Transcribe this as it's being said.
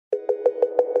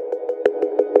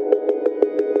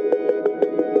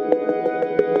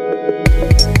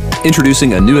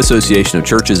Introducing a new association of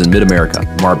churches in Mid-America,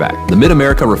 MARBAC. The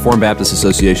Mid-America Reformed Baptist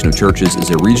Association of Churches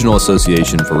is a regional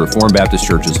association for Reformed Baptist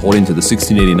churches holding to the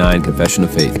 1689 Confession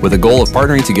of Faith, with a goal of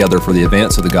partnering together for the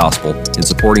advance of the gospel in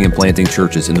supporting and planting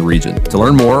churches in the region. To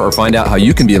learn more or find out how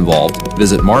you can be involved,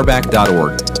 visit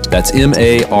marbac.org. That's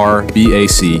marbac.org.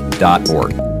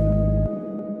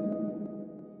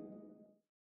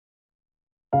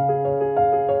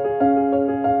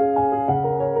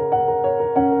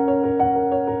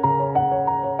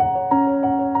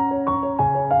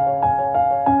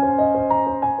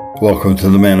 Welcome to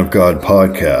the Man of God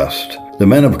Podcast. The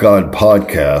Man of God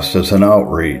Podcast is an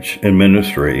outreach and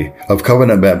ministry of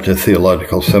Covenant Baptist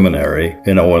Theological Seminary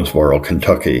in Owensboro,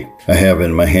 Kentucky. I have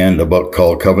in my hand a book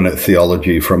called Covenant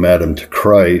Theology from Adam to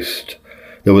Christ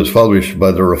that was published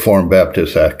by the Reformed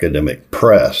Baptist Academic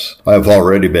Press. I've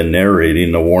already been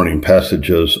narrating the warning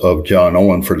passages of John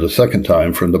Owen for the second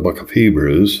time from the book of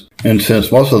Hebrews. And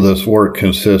since most of this work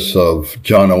consists of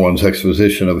John Owen's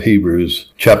exposition of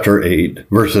Hebrews chapter 8,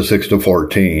 verses 6 to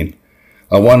 14,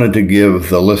 I wanted to give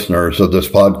the listeners of this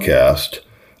podcast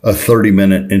a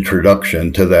 30-minute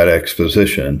introduction to that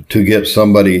exposition to get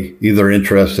somebody either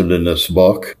interested in this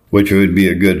book, which would be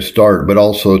a good start, but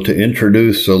also to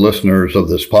introduce the listeners of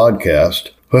this podcast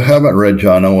who haven't read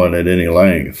John Owen at any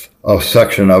length, a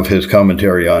section of his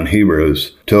commentary on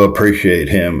Hebrews, to appreciate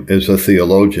him as a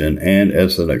theologian and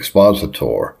as an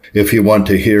expositor. If you want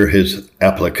to hear his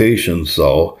applications,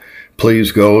 though,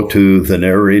 please go to the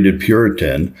Narrated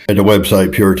Puritan at the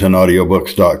website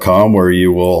puritanaudiobooks.com, where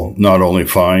you will not only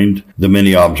find the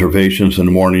many observations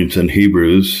and warnings in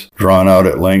Hebrews drawn out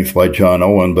at length by John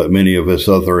Owen, but many of his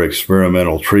other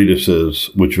experimental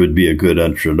treatises, which would be a good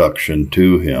introduction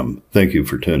to him. Thank you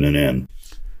for tuning in.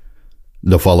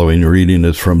 The following reading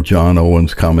is from John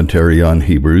Owen's commentary on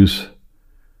Hebrews,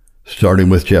 starting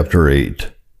with chapter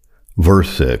 8,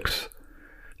 verse 6,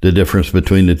 the difference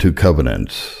between the two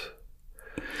covenants.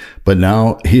 But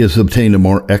now he has obtained a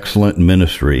more excellent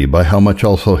ministry, by how much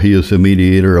also he is the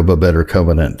mediator of a better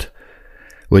covenant,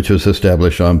 which was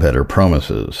established on better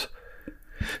promises.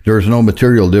 There is no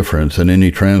material difference in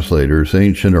any translators,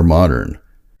 ancient or modern.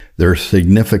 Their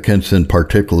significance in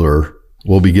particular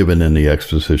will be given in the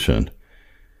exposition.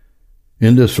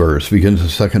 In this verse begins the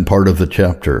second part of the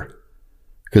chapter,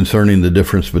 concerning the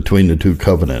difference between the two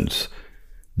covenants,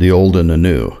 the old and the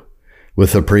new,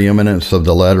 with the preeminence of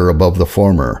the latter above the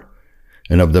former,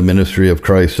 and of the ministry of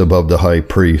Christ above the high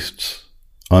priests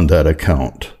on that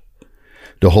account.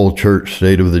 The whole church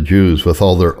state of the Jews, with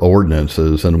all their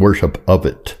ordinances and worship of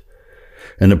it,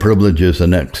 and the privileges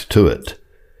annexed to it,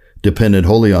 depended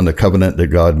wholly on the covenant that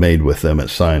God made with them at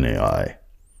Sinai.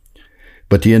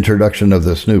 But the introduction of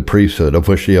this new priesthood, of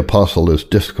which the apostle is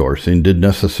discoursing, did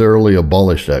necessarily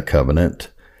abolish that covenant,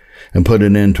 and put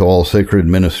an end to all sacred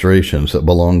ministrations that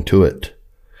belonged to it.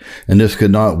 And this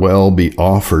could not well be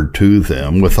offered to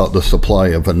them without the supply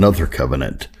of another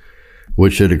covenant,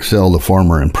 which should excel the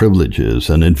former in privileges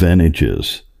and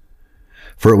advantages.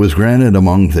 For it was granted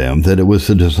among them that it was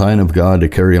the design of God to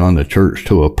carry on the church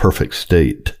to a perfect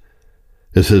state,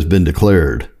 as has been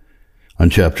declared on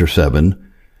chapter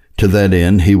 7, to that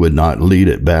end he would not lead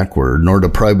it backward, nor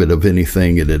deprive it of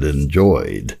anything it had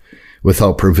enjoyed,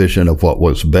 without provision of what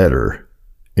was better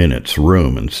in its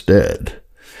room instead.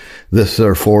 This,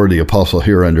 therefore, the apostle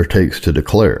here undertakes to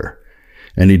declare,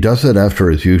 and he does it after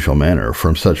his usual manner,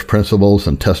 from such principles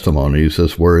and testimonies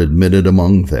as were admitted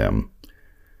among them.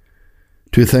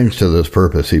 Two things to this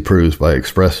purpose he proves by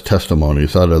express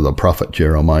testimonies out of the prophet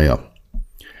Jeremiah.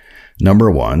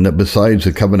 Number one, that besides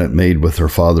the covenant made with their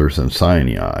fathers in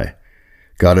Sinai,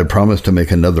 God had promised to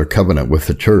make another covenant with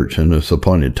the church in its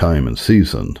appointed time and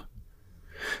season.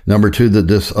 Number two, that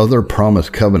this other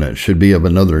promised covenant should be of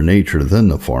another nature than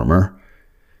the former,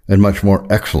 and much more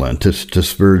excellent as to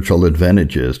spiritual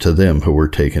advantages to them who were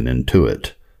taken into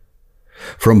it.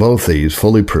 From both these,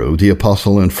 fully proved, the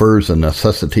apostle infers the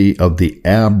necessity of the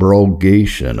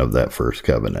abrogation of that first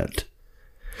covenant,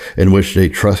 in which they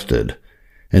trusted,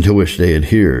 and to which they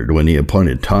adhered when the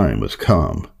appointed time was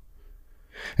come.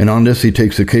 And on this he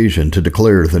takes occasion to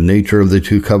declare the nature of the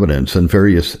two covenants in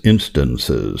various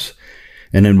instances,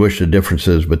 and in which the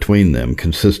differences between them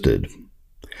consisted.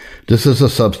 This is the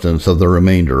substance of the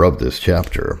remainder of this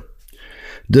chapter.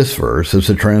 This verse is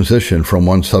a transition from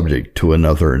one subject to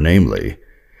another, namely,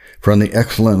 from the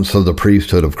excellence of the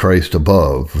priesthood of Christ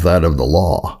above that of the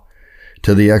law,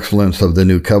 to the excellence of the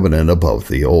new covenant above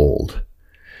the old.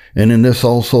 And in this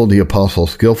also the apostle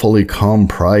skillfully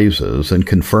comprises and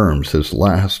confirms his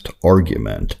last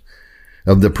argument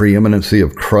of the preeminency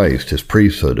of Christ, his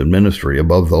priesthood and ministry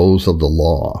above those of the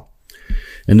law.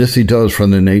 And this he does from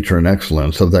the nature and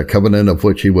excellence of that covenant of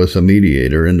which he was a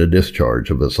mediator in the discharge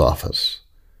of his office.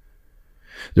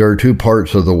 There are two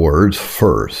parts of the words.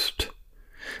 First,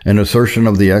 an assertion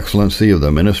of the excellency of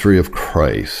the ministry of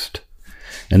Christ,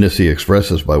 and this he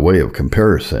expresses by way of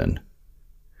comparison.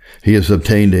 He has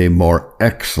obtained a more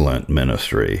excellent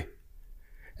ministry,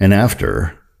 and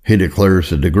after, he declares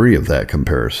the degree of that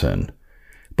comparison,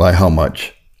 by how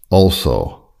much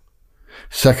also.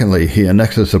 Secondly, he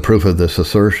annexes the proof of this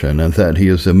assertion, and that he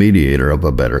is the mediator of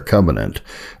a better covenant,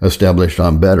 established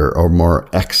on better or more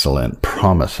excellent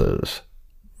promises.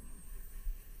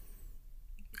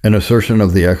 An assertion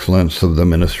of the excellence of the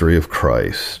ministry of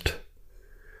Christ.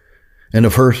 In the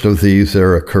first of these,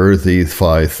 there occur these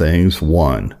 5 things.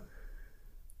 1,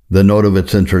 the note of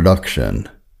its introduction,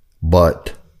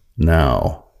 but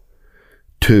now.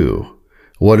 2,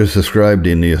 what is described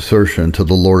in the assertion to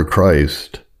the Lord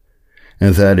Christ,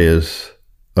 and that is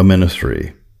a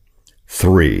ministry.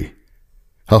 3,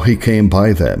 how he came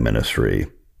by that ministry.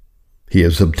 He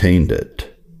has obtained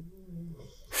it.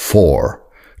 4,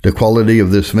 the quality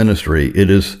of this ministry. It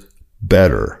is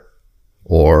better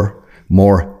or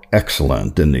more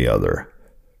excellent than the other.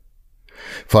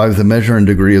 5, the measure and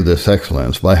degree of this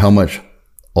excellence, by how much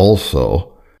also.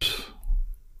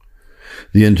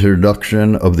 The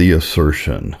introduction of the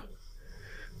assertion.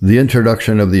 The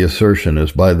introduction of the assertion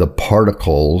is by the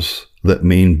particles that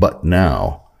mean but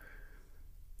now.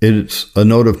 It's a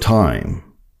note of time,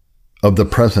 of the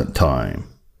present time.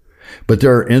 But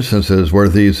there are instances where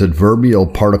these adverbial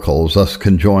particles, thus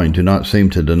conjoined, do not seem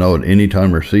to denote any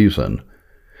time or season,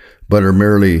 but are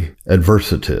merely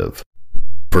adversative.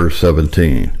 Verse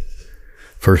 17,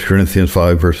 1 Corinthians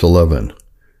 5, verse 11,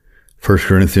 1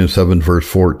 Corinthians 7, verse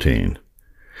 14.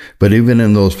 But even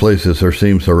in those places there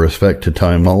seems a respect to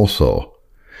time also,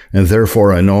 and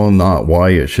therefore I know not why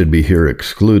it should be here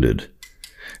excluded,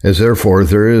 as therefore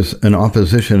there is an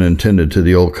opposition intended to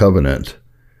the old covenant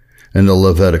and the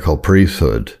Levitical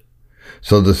priesthood.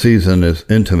 So the season is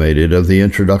intimated of the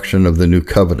introduction of the new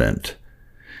covenant,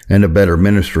 and a better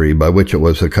ministry by which it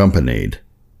was accompanied.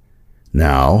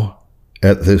 Now,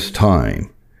 at this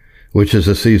time, which is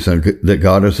a season that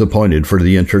God has appointed for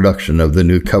the introduction of the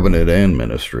new covenant and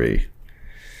ministry.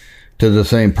 To the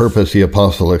same purpose, the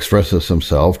apostle expresses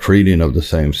himself, treating of the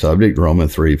same subject,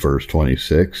 Romans 3, verse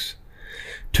 26,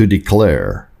 to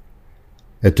declare,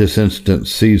 at this instant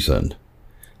season,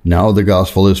 now the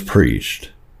gospel is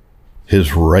preached,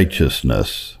 his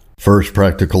righteousness. First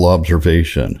practical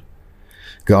observation.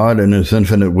 God in his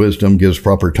infinite wisdom gives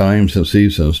proper times and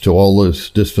seasons to all his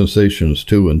dispensations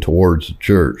to and towards the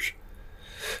church.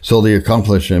 So the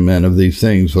accomplishment of these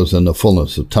things was in the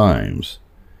fullness of times.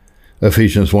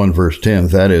 Ephesians 1 verse 10,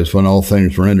 that is, when all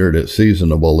things rendered it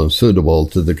seasonable and suitable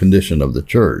to the condition of the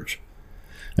church,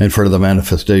 and for the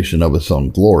manifestation of its own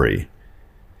glory.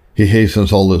 He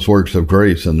hastens all his works of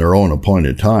grace in their own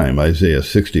appointed time, Isaiah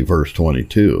 60 verse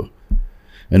 22.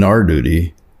 And our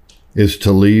duty is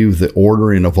to leave the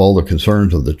ordering of all the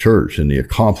concerns of the church and the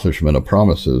accomplishment of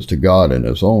promises to God in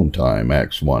his own time,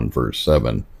 Acts 1 verse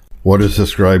 7. What is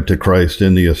ascribed to Christ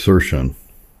in the assertion?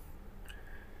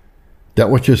 That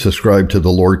which is ascribed to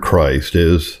the Lord Christ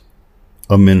is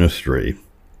a ministry.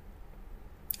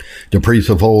 The priests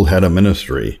of old had a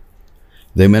ministry.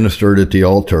 They ministered at the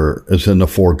altar as in the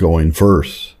foregoing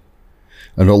verse.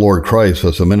 And the Lord Christ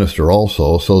was a minister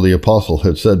also, so the apostle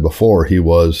had said before he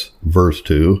was, verse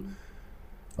 2,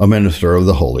 a minister of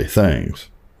the holy things.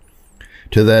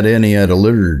 To that end he had a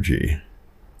liturgy,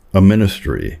 a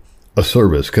ministry, a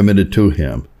service committed to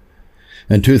him.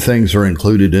 And 2 things are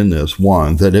included in this.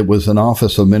 1, that it was an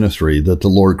office of ministry that the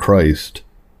Lord Christ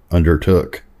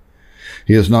undertook.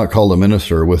 He is not called a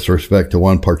minister with respect to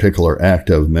one particular act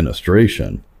of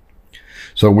ministration.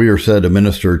 So we are said to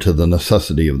minister to the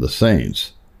necessity of the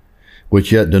saints,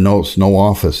 which yet denotes no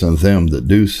office in them that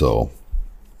do so.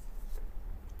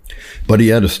 But he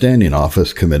had a standing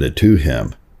office committed to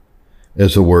him,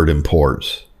 as the word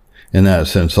imports. In that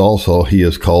sense also, he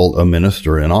is called a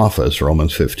minister in office,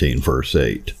 Romans 15, verse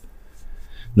 8.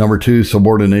 Number 2,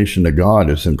 subordination to God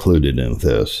is included in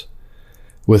this.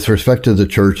 With respect to the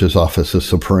church, his office is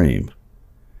supreme.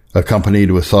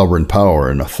 Accompanied with sovereign power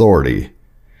and authority,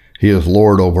 he is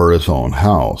Lord over his own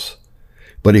house.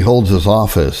 But he holds his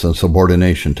office in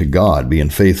subordination to God,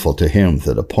 being faithful to him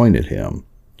that appointed him.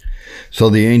 So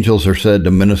the angels are said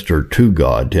to minister to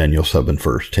God, Daniel 7,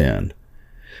 verse 10.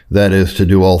 That is, to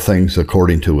do all things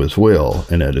according to his will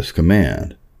and at his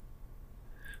command.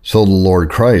 So the Lord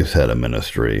Christ had a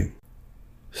ministry.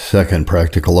 Second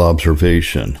practical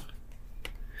observation.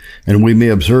 And we may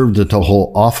observe that the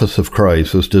whole office of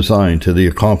Christ was designed to the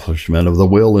accomplishment of the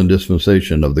will and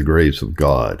dispensation of the grace of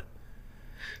God.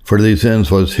 For these ends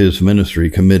was his ministry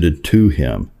committed to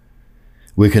him.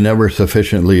 We can never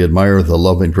sufficiently admire the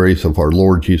love and grace of our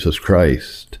Lord Jesus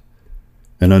Christ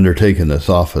in undertaking this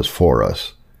office for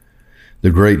us, the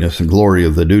greatness and glory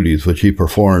of the duties which he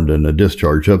performed and the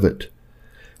discharge of it,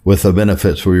 with the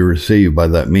benefits we receive by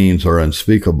that means are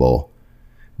unspeakable,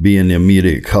 being the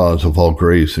immediate cause of all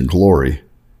grace and glory.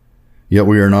 Yet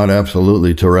we are not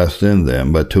absolutely to rest in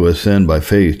them, but to ascend by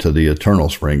faith to the eternal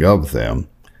spring of them.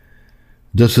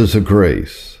 This is the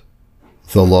grace,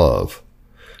 the love,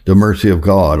 the mercy of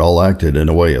God, all acted in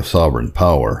a way of sovereign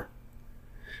power.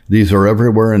 These are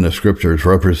everywhere in the Scriptures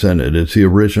represented as the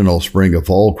original spring of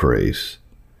all grace,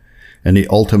 and the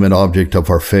ultimate object of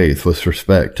our faith with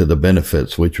respect to the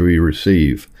benefits which we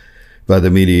receive by the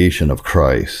mediation of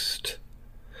Christ.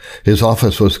 His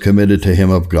office was committed to him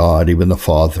of God, even the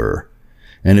Father,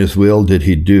 and his will did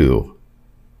he do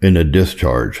in the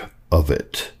discharge of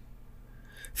it.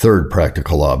 Third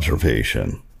practical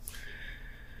observation.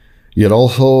 Yet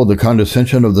also the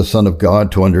condescension of the Son of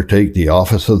God to undertake the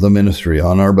office of the ministry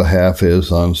on our behalf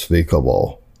is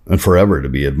unspeakable, and forever to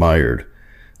be admired.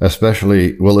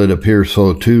 Especially will it appear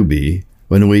so to be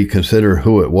when we consider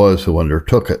who it was who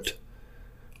undertook it,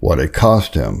 what it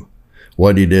cost him,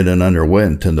 what he did and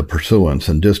underwent in the pursuance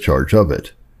and discharge of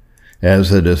it,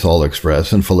 as it is all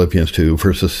expressed in Philippians 2,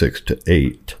 verses 6 to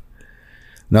 8.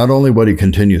 Not only what he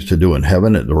continues to do in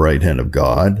heaven at the right hand of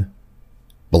God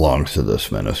belongs to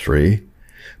this ministry,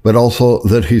 but also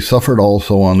that he suffered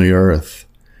also on the earth.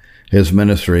 His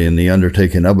ministry and the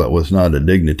undertaking of it was not a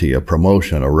dignity, a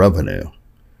promotion, a revenue.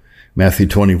 Matthew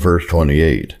 20, verse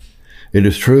 28. It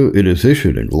is true, it is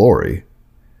issued in glory,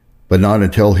 but not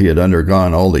until he had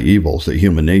undergone all the evils that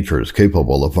human nature is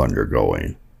capable of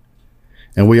undergoing.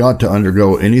 And we ought to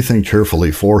undergo anything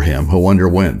cheerfully for him who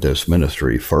underwent this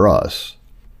ministry for us.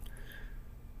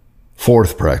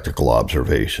 Fourth practical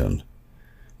observation.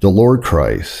 The Lord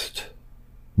Christ,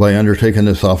 by undertaking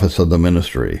this office of the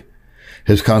ministry,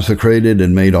 has consecrated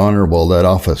and made honorable that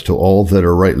office to all that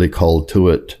are rightly called to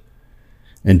it,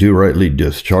 and do rightly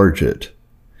discharge it.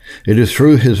 It is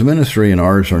true his ministry and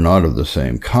ours are not of the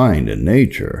same kind in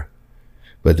nature,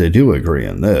 but they do agree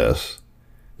in this,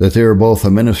 that they are both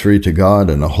a ministry to God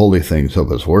and the holy things of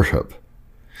his worship.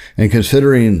 And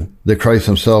considering that Christ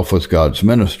himself was God's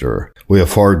minister, we have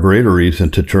far greater reason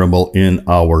to tremble in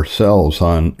ourselves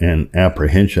on an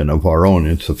apprehension of our own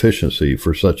insufficiency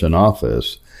for such an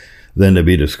office than to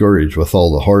be discouraged with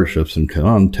all the hardships and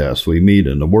contests we meet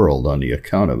in the world on the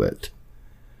account of it.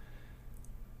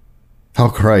 How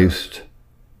Christ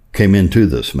came into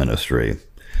this ministry.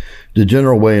 The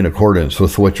general way in accordance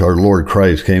with which our Lord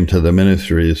Christ came to the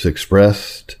ministry is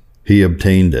expressed, he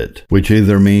obtained it, which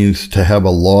either means to have a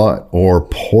lot or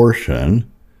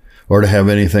portion, or to have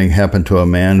anything happen to a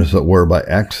man as it were by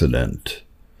accident,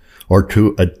 or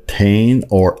to attain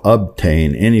or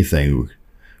obtain anything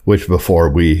which before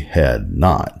we had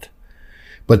not.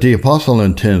 But the apostle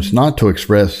intends not to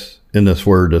express in this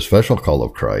word a special call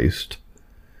of Christ,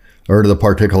 or the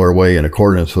particular way in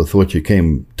accordance with which he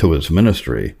came to his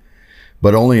ministry,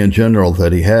 but only in general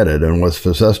that he had it and was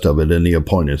possessed of it in the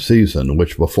appointed season,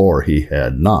 which before he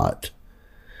had not.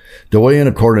 The way in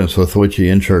accordance with which he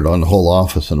entered on the whole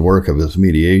office and work of his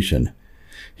mediation,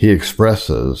 he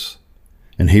expresses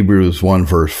in Hebrews 1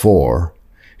 verse 4,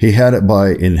 he had it by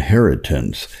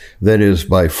inheritance, that is,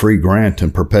 by free grant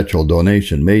and perpetual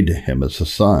donation made to him as a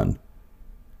son.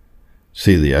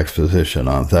 See the exposition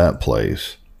on that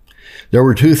place. There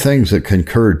were two things that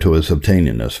concurred to his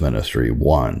obtaining this ministry.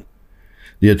 One,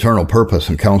 the eternal purpose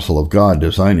and counsel of God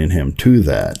designing him to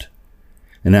that,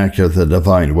 an act of the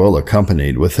divine will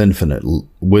accompanied with infinite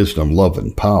wisdom, love,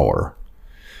 and power.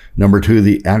 Number two,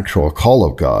 the actual call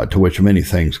of God to which many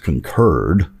things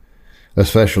concurred,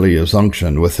 especially his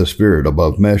unction with the Spirit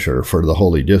above measure for the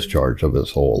holy discharge of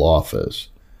his whole office.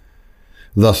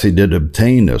 Thus he did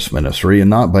obtain this ministry, and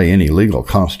not by any legal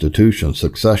constitution,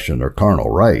 succession, or carnal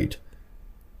right,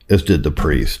 as did the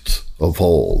priests of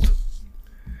old.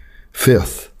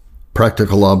 Fifth,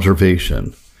 practical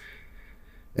observation.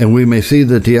 And we may see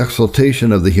that the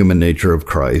exaltation of the human nature of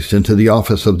Christ into the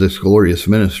office of this glorious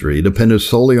ministry depended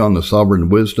solely on the sovereign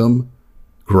wisdom,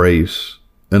 grace,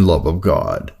 and love of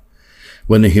God.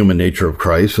 When the human nature of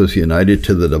Christ was united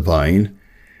to the divine,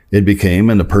 it became,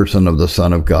 in the person of the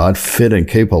Son of God, fit and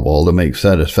capable to make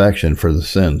satisfaction for the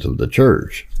sins of the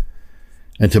church,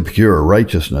 and to procure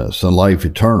righteousness and life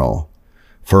eternal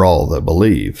for all that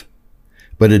believe.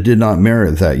 But it did not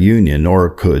merit that union, nor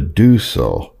could do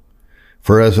so,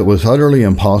 For as it was utterly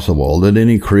impossible that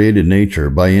any created nature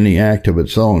by any act of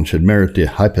its own should merit the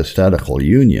hypostatical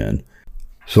union,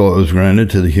 so it was granted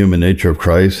to the human nature of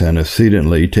Christ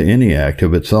antecedently to any act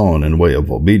of its own in way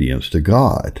of obedience to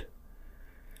God.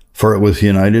 For it was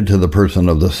united to the person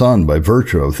of the Son by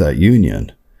virtue of that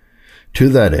union. To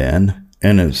that end,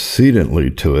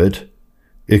 antecedently to it,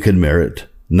 it could merit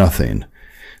nothing.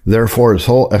 Therefore, its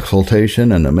whole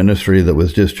exaltation and the ministry that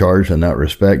was discharged in that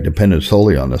respect depended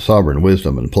solely on the sovereign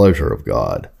wisdom and pleasure of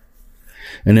God.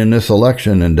 And in this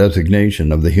election and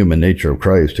designation of the human nature of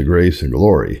Christ to grace and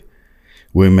glory,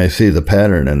 we may see the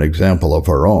pattern and example of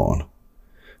our own.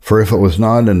 For if it was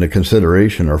not in the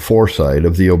consideration or foresight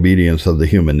of the obedience of the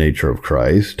human nature of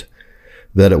Christ,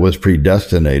 that it was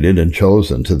predestinated and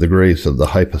chosen to the grace of the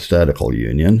hypostatical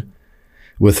union,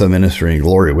 with the ministry and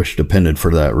glory which depended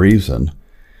for that reason,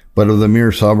 but of the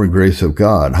mere sovereign grace of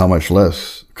God, how much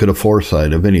less could a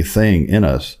foresight of anything in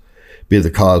us be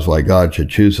the cause why God should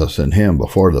choose us in him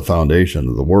before the foundation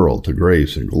of the world to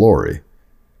grace and glory?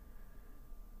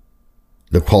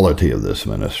 The quality of this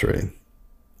ministry.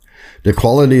 The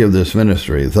quality of this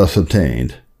ministry thus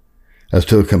obtained, as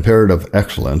to a comparative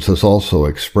excellence, is also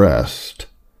expressed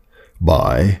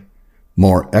by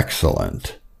more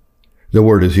excellent. The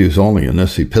word is used only in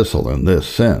this epistle in this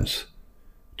sense.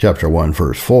 Chapter 1,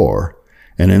 verse 4,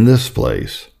 and in this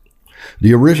place.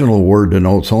 The original word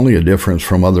denotes only a difference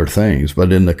from other things,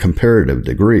 but in the comparative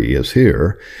degree, as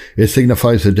here, it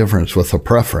signifies a difference with a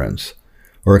preference,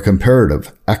 or a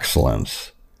comparative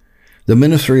excellence. The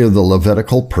ministry of the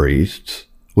Levitical priests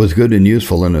was good and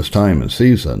useful in its time and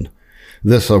season.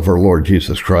 This of our Lord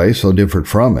Jesus Christ so differed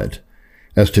from it,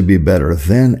 as to be better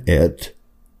than it,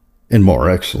 and more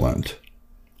excellent.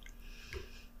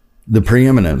 The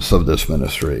preeminence of this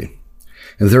ministry.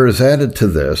 And there is added to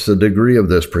this the degree of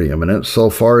this preeminence so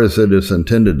far as it is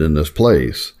intended in this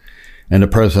place, and the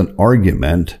present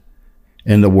argument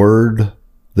in the word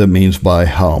that means by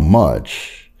how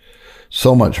much,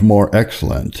 so much more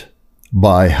excellent,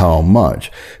 by how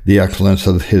much. The excellence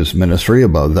of his ministry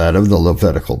above that of the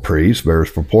Levitical priest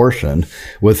bears proportion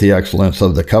with the excellence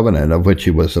of the covenant of which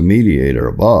he was a mediator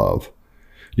above,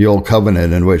 the old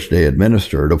covenant in which they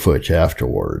administered, of which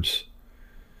afterwards.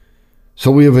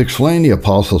 So we have explained the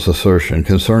apostle's assertion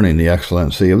concerning the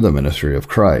excellency of the ministry of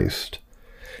Christ,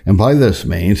 and by this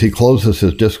means he closes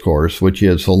his discourse which he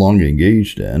had so long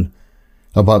engaged in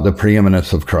about the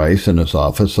preeminence of Christ in his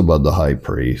office above the high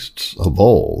priests of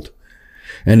old.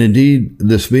 And indeed,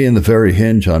 this being the very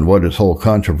hinge on what his whole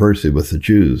controversy with the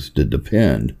Jews did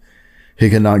depend, he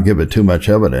cannot give it too much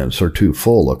evidence or too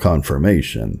full a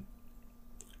confirmation.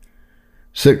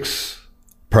 6.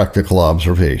 Practical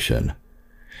observation.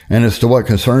 And as to what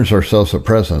concerns ourselves at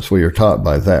present, we are taught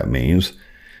by that means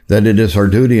that it is our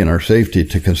duty and our safety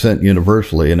to consent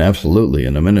universally and absolutely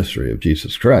in the ministry of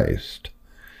Jesus Christ,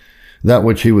 that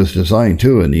which he was designed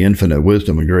to in the infinite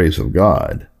wisdom and grace of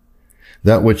God,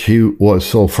 that which he was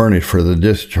so furnished for the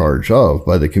discharge of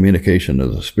by the communication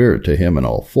of the Spirit to him in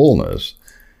all fullness,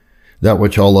 that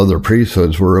which all other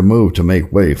priesthoods were removed to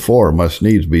make way for, must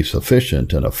needs be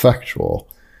sufficient and effectual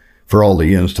for all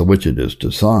the ends to which it is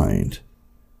designed.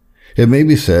 It may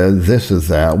be said, this is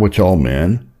that which all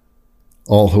men,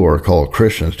 all who are called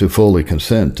Christians, do fully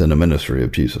consent in the ministry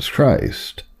of Jesus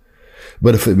Christ.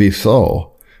 But if it be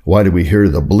so, why do we hear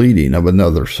the bleating of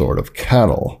another sort of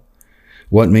cattle?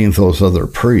 What mean those other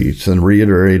priests and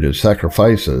reiterated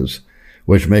sacrifices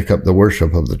which make up the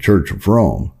worship of the Church of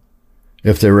Rome?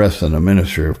 If they rest in the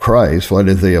ministry of Christ, why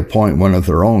did they appoint one of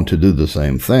their own to do the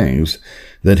same things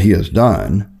that he has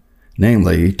done,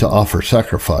 namely, to offer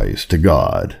sacrifice to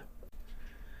God?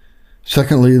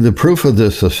 Secondly, the proof of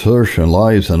this assertion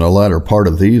lies in the latter part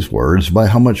of these words, by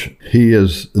how much he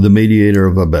is the mediator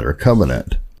of a better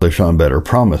covenant, on better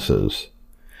promises.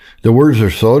 The words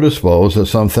are so disposed that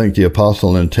some think the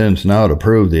apostle intends now to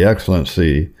prove the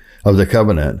excellency of the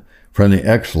covenant from the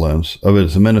excellence of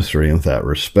his ministry in that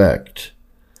respect.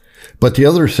 But the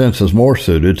other sense is more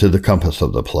suited to the compass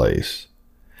of the place,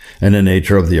 and the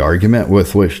nature of the argument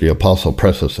with which the apostle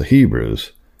presses the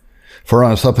Hebrews. For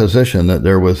on supposition that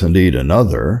there was indeed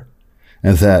another,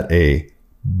 and that a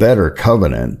better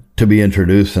covenant to be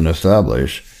introduced and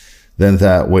established than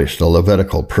that which the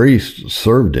Levitical priests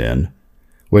served in,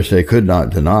 which they could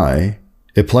not deny,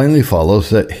 it plainly follows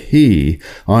that he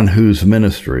on whose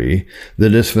ministry the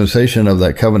dispensation of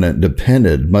that covenant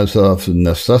depended must of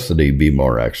necessity be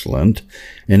more excellent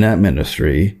in that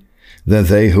ministry than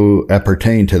they who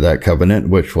appertained to that covenant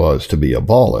which was to be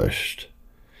abolished.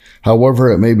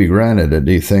 However, it may be granted that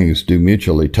these things do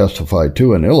mutually testify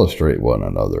to and illustrate one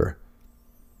another.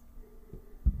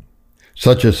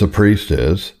 Such as the priest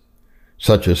is,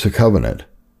 such as a covenant.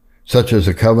 Such as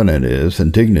a covenant is,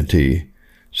 in dignity,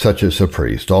 such as a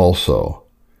priest also.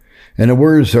 In the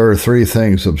words, there are three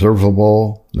things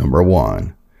observable. Number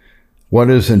one,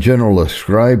 what is in general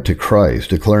ascribed to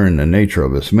Christ, declaring the nature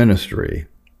of his ministry.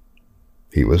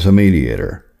 He was a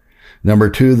mediator. Number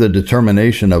two, the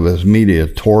determination of his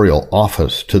mediatorial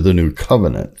office to the new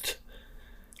covenant,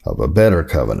 of a better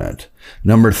covenant.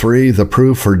 Number three, the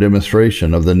proof or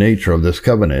demonstration of the nature of this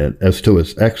covenant as to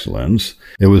its excellence.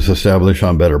 It was established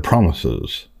on better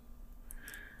promises.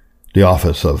 The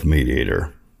office of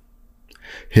mediator.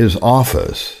 His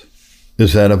office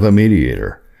is that of a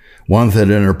mediator, one that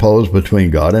interposed between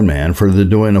God and man for the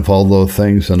doing of all those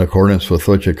things in accordance with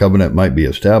which a covenant might be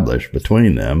established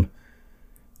between them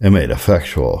and made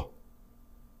effectual.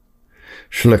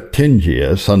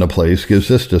 Schlectingius on the place gives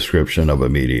this description of a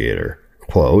mediator,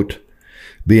 quote,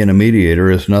 being a mediator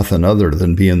is nothing other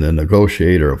than being the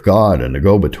negotiator of God and the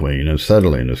go-between and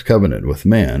settling his covenant with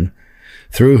men,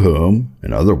 through whom,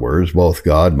 in other words, both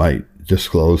God might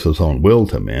disclose his own will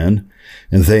to men,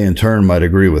 and they in turn might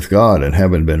agree with God, and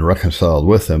having been reconciled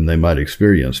with him, they might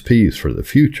experience peace for the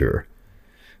future.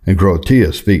 And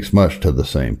Grotius speaks much to the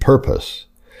same purpose.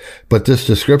 But this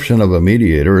description of a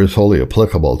mediator is wholly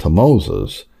applicable to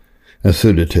Moses, and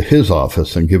suited to his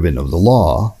office in giving of the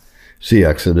law. See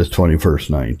Exodus 20, verse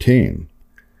 19.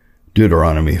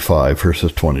 Deuteronomy 5,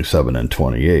 verses 27 and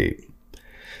 28.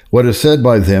 What is said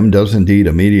by them does indeed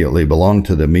immediately belong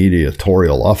to the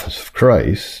mediatorial office of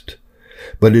Christ,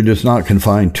 but it is not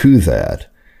confined to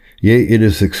that. Yea, it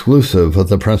is exclusive of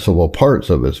the principal parts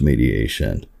of his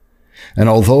mediation. And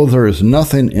although there is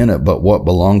nothing in it but what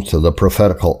belongs to the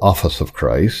prophetical office of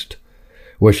Christ,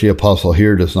 which the apostle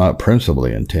here does not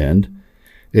principally intend,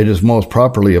 it is most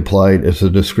properly applied as a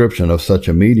description of such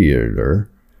a mediator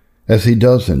as he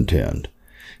does intend.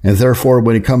 And therefore,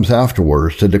 when he comes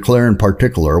afterwards to declare in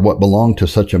particular what belonged to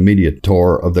such a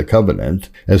mediator of the covenant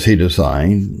as he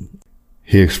designed,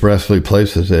 he expressly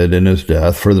places it in his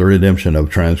death for the redemption of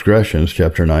transgressions,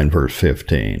 chapter 9, verse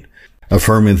 15,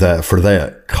 affirming that for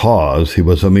that cause he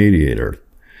was a mediator.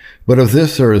 But of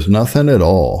this there is nothing at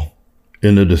all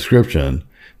in the description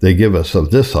they give us of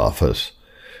this office,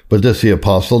 but this the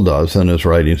apostle does in his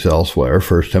writings elsewhere,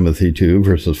 1 Timothy 2,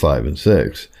 verses 5 and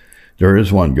 6. There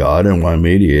is one God and one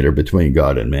mediator between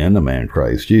God and man, the man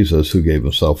Christ Jesus, who gave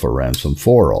himself a ransom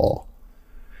for all.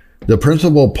 The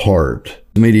principal part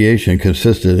of mediation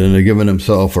consisted in giving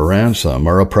himself a ransom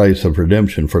or a price of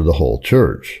redemption for the whole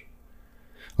church.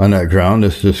 On that ground,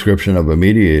 this description of a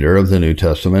mediator of the New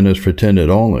Testament is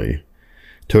pretended only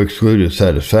to exclude his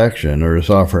satisfaction or his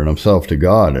offering himself to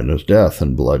God in his death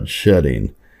and blood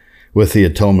shedding, with the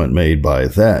atonement made by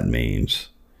that means.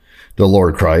 The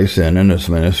Lord Christ, then, in his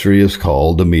ministry is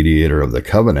called the mediator of the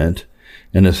covenant,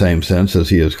 in the same sense as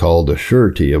he is called the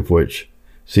surety of which,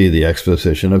 see the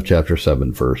exposition of chapter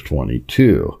 7, verse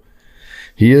 22.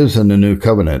 He is in the new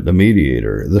covenant the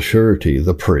mediator, the surety,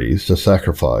 the priest, the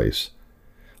sacrifice,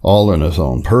 all in his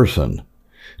own person.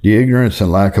 The ignorance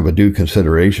and lack of a due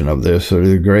consideration of this are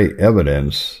the great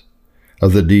evidence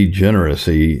of the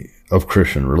degeneracy of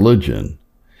Christian religion.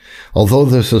 Although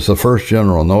this is the first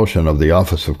general notion of the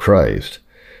office of Christ,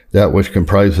 that which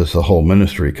comprises the whole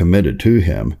ministry committed to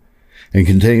him, and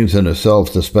contains in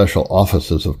itself the special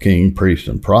offices of king, priest,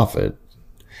 and prophet,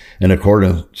 in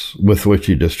accordance with which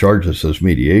he discharges his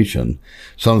mediation,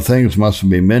 some things must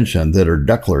be mentioned that are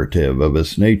declarative of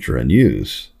its nature and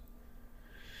use.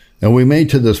 And we may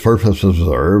to this purpose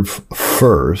observe,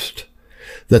 first,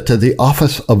 that to the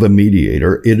office of a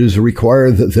mediator it is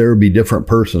required that there be different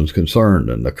persons concerned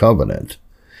in the covenant,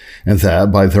 and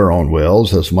that by their own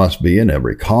wills, as must be in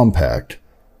every compact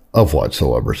of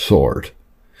whatsoever sort.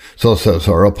 So says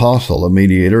our apostle, a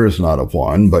mediator is not of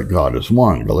one, but God is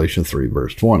one, Galatians 3,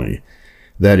 verse 20.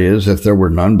 That is, if there were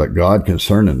none but God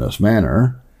concerned in this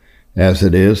manner, as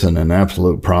it is in an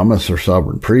absolute promise or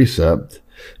sovereign precept,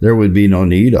 there would be no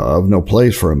need of, no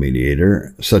place for a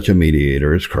mediator, such a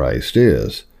mediator as Christ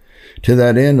is. To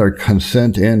that end, our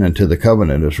consent in and to the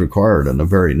covenant is required in the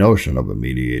very notion of a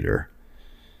mediator.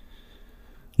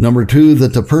 Number two,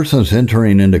 that the persons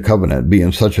entering into covenant be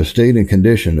in such a state and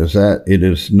condition as that it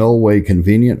is no way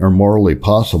convenient or morally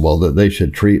possible that they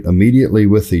should treat immediately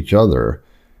with each other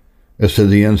as to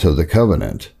the ends of the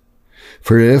covenant.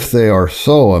 For if they are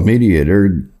so, a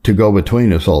mediator to go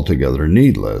between is altogether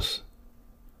needless.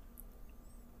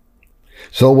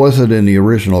 So was it in the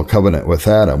original covenant with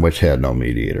Adam, which had no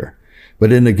mediator.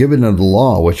 But in the giving of the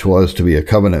law, which was to be a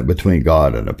covenant between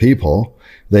God and a people,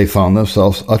 they found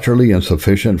themselves utterly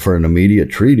insufficient for an immediate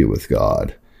treaty with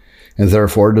God, and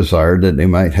therefore desired that they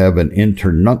might have an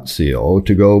internuncio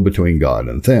to go between God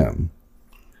and them.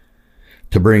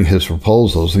 to bring his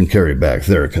proposals and carry back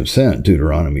their consent,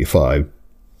 Deuteronomy 5,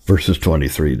 verses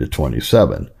 23 to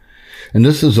 27. And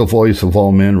this is the voice of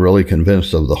all men really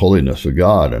convinced of the holiness of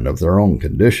God and of their own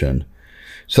condition,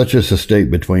 such as the state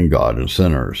between God and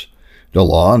sinners. The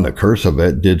law and the curse of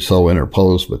it did so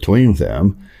interpose between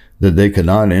them that they could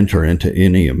not enter into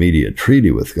any immediate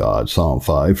treaty with God, Psalm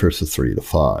 5, verses 3 to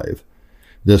 5.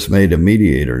 This made a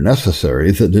mediator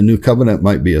necessary that the new covenant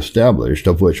might be established,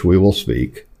 of which we will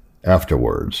speak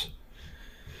afterwards.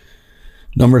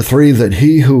 Number 3, that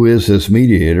he who is this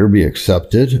mediator be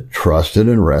accepted, trusted,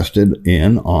 and rested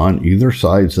in on either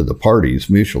sides of the parties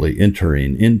mutually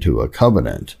entering into a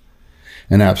covenant.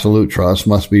 An absolute trust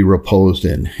must be reposed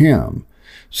in him,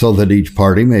 so that each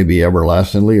party may be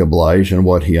everlastingly obliged in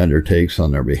what he undertakes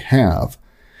on their behalf,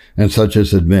 and such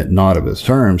as admit not of his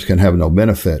terms can have no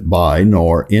benefit by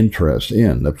nor interest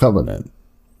in the covenant.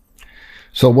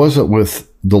 So was it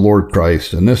with the Lord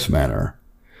Christ in this manner.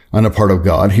 On the part of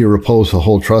God, he reposed the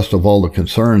whole trust of all the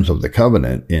concerns of the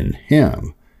covenant in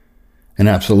him, and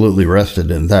absolutely rested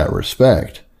in that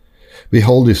respect.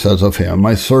 Behold, he says of him,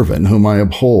 my servant, whom I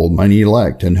uphold, mine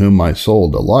elect, in whom my soul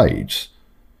delights,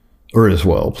 or is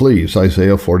well pleased,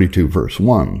 Isaiah 42, verse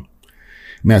 1,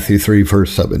 Matthew 3,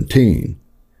 verse 17.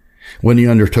 When he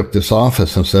undertook this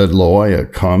office and said, Lo, I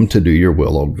have come to do your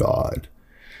will, O God.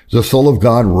 The soul of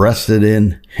God rested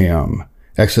in him.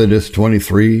 Exodus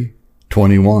 23,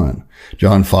 21,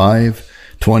 John 5,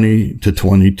 20 to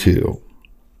 22.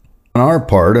 On our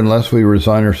part, unless we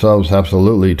resign ourselves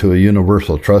absolutely to a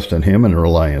universal trust in him and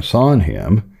reliance on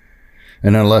him,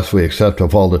 and unless we accept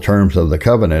of all the terms of the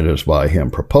covenant as by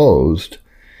him proposed,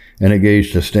 and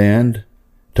engage to stand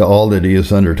to all that he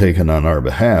has undertaken on our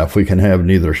behalf, we can have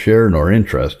neither share nor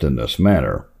interest in this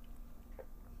matter.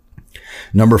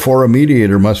 Number 4, a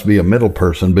mediator must be a middle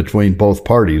person between both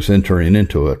parties entering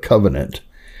into a covenant.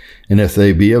 And if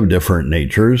they be of different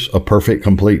natures, a perfect,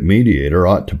 complete mediator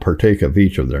ought to partake of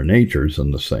each of their natures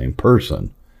in the same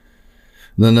person.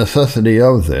 The necessity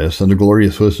of this, and the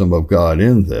glorious wisdom of God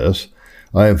in this,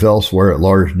 I have elsewhere at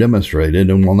large demonstrated,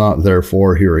 and will not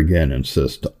therefore here again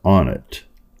insist on it.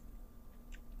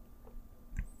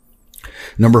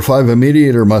 Number 5, a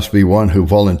mediator must be one who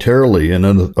voluntarily and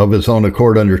of his own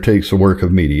accord undertakes the work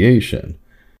of mediation.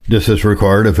 This is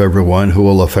required of everyone who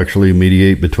will effectually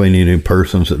mediate between any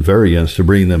persons at variance to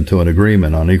bring them to an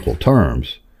agreement on equal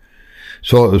terms.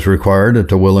 So it was required that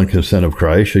the will and consent of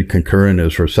Christ should concur in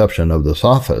his reception of this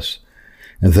office,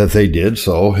 and that they did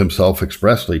so himself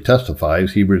expressly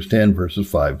testifies, Hebrews 10, verses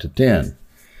 5 to 10.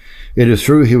 It is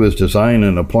true he was designed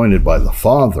and appointed by the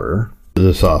Father to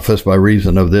this office. By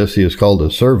reason of this he is called a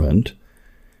servant,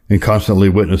 and constantly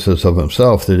witnesses of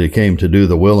himself that he came to do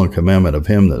the will and commandment of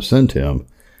him that sent him.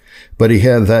 But he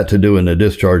had that to do in the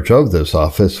discharge of this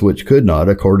office, which could not,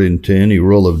 according to any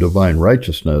rule of divine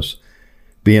righteousness,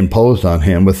 be imposed on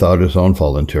him without his own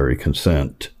voluntary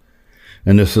consent.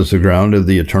 And this is the ground of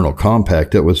the eternal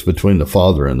compact that was between the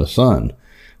Father and the Son,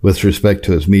 with respect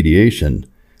to his mediation,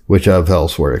 which I have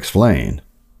elsewhere explained.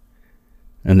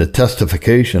 And the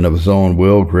testification of his own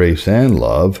will, grace, and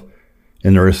love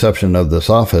in the reception of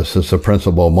this office is the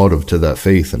principal motive to that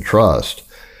faith and trust,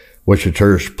 which the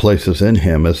church places in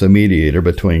him as a mediator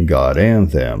between God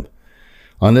and them.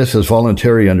 On this, his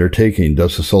voluntary undertaking,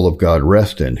 does the soul of God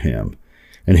rest in him,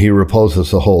 and he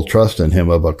reposes the whole trust in him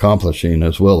of accomplishing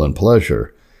his will and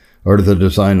pleasure, or the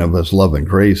design of his love and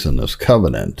grace in this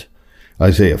covenant,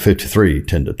 Isaiah 53,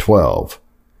 10 to 12.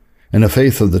 And the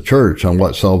faith of the church, on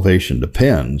what salvation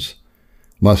depends,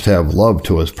 must have love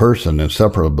to his person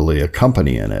inseparably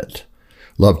accompanying it.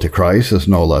 Love to Christ is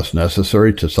no less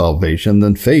necessary to salvation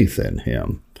than faith in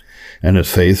him, and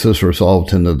as faith is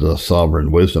resolved into the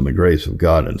sovereign wisdom and grace of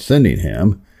God in sending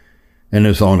him, and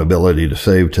his own ability to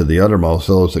save to the uttermost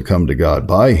those that come to God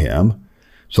by him,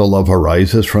 so love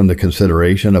arises from the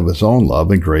consideration of his own love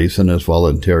and grace in his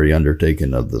voluntary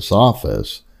undertaking of this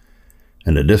office,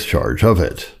 and the discharge of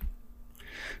it.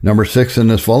 Number 6, in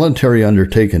this voluntary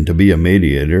undertaking to be a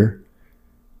mediator,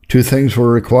 2 things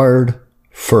were required.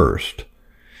 First,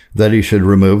 that he should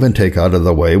remove and take out of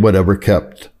the way whatever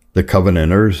kept the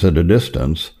covenanters at a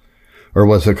distance, or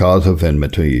was the cause of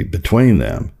enmity between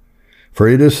them. For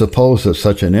it is supposed that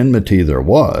such an enmity there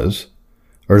was,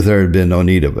 or there had been no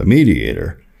need of a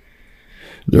mediator.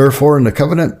 Therefore, in the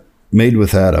covenant made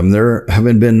with Adam, there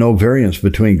having been no variance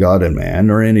between God and man,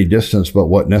 nor any distance but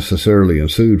what necessarily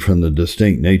ensued from the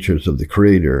distinct natures of the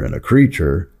Creator and a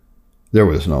creature, there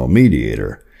was no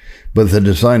mediator. But the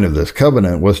design of this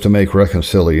covenant was to make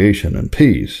reconciliation and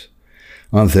peace.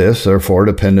 On this, therefore,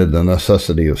 depended the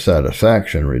necessity of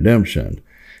satisfaction, redemption,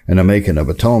 and a making of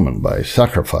atonement by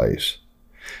sacrifice.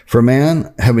 For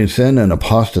man, having sinned and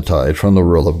apostatized from the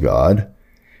rule of God,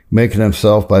 making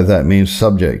himself by that means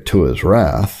subject to his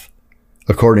wrath,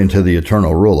 according to the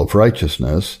eternal rule of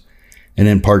righteousness, and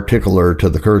in particular to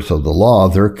the curse of the law,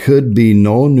 there could be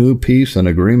no new peace and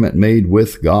agreement made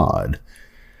with God,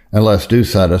 unless due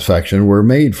satisfaction were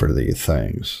made for these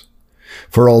things.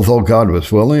 For although God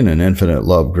was willing in infinite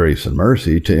love, grace, and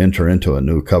mercy to enter into a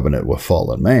new covenant with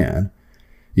fallen man,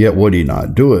 yet would he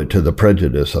not do it to the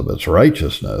prejudice of his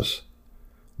righteousness,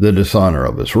 the dishonor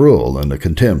of his rule, and the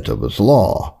contempt of his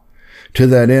law. To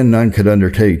that end none could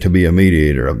undertake to be a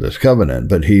mediator of this covenant,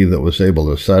 but he that was able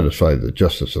to satisfy the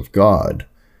justice of God,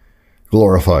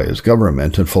 glorify his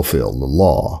government, and fulfill the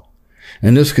law.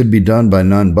 And this could be done by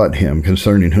none but him,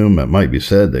 concerning whom it might be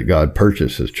said that God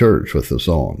purchased his church with his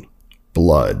own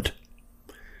blood.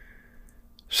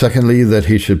 Secondly, that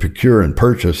he should procure and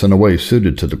purchase in a way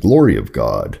suited to the glory of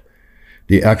God,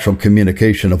 the actual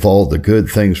communication of all the good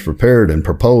things prepared and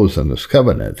proposed in this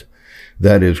covenant,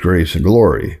 that is grace and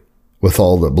glory, with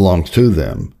all that belongs to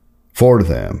them, for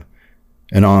them,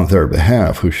 and on their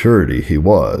behalf, whose surety he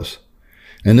was.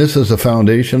 And this is the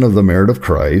foundation of the merit of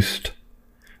Christ,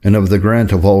 and of the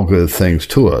grant of all good things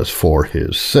to us for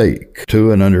his sake,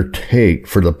 to and undertake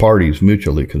for the parties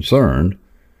mutually concerned,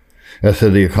 as to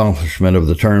the accomplishment of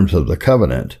the terms of the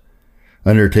covenant,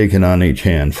 undertaken on each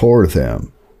hand for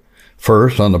them.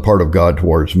 First, on the part of God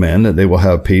towards men, that they will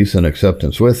have peace and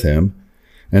acceptance with him,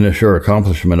 and a sure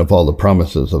accomplishment of all the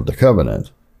promises of the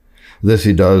covenant. This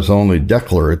he does only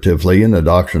declaratively in the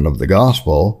doctrine of the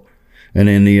gospel, and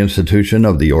in the institution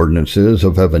of the ordinances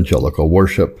of evangelical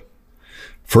worship.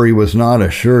 For he was not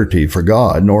a surety for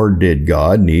God, nor did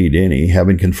God need any,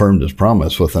 having confirmed his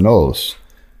promise with an oath,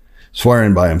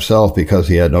 swearing by himself because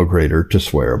he had no greater to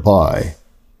swear by.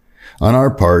 On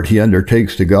our part, he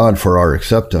undertakes to God for our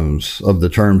acceptance of the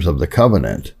terms of the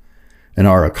covenant, and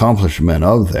our accomplishment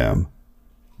of them,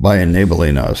 by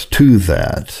enabling us to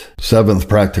that. Seventh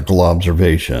practical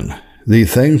observation.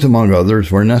 These things, among others,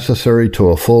 were necessary to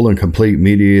a full and complete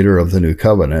mediator of the new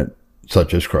covenant,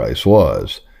 such as Christ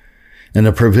was. And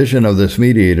the provision of this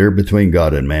mediator between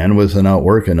God and man was an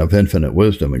outworking of infinite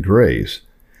wisdom and grace.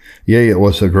 Yea, it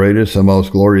was the greatest and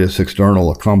most glorious external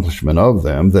accomplishment of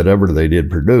them that ever they did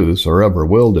produce, or ever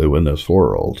will do in this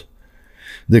world.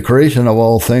 The creation of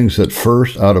all things at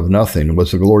first out of nothing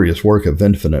was a glorious work of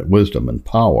infinite wisdom and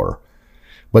power.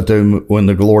 But then when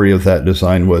the glory of that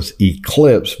design was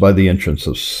eclipsed by the entrance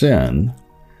of sin,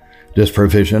 this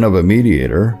provision of a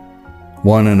mediator,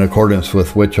 one in accordance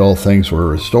with which all things were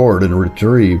restored and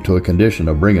retrieved to a condition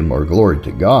of bringing more glory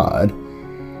to God,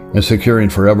 and securing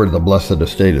forever the blessed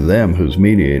estate of them whose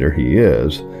mediator he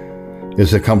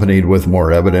is accompanied with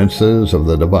more evidences of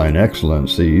the divine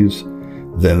excellencies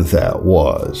than that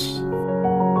was.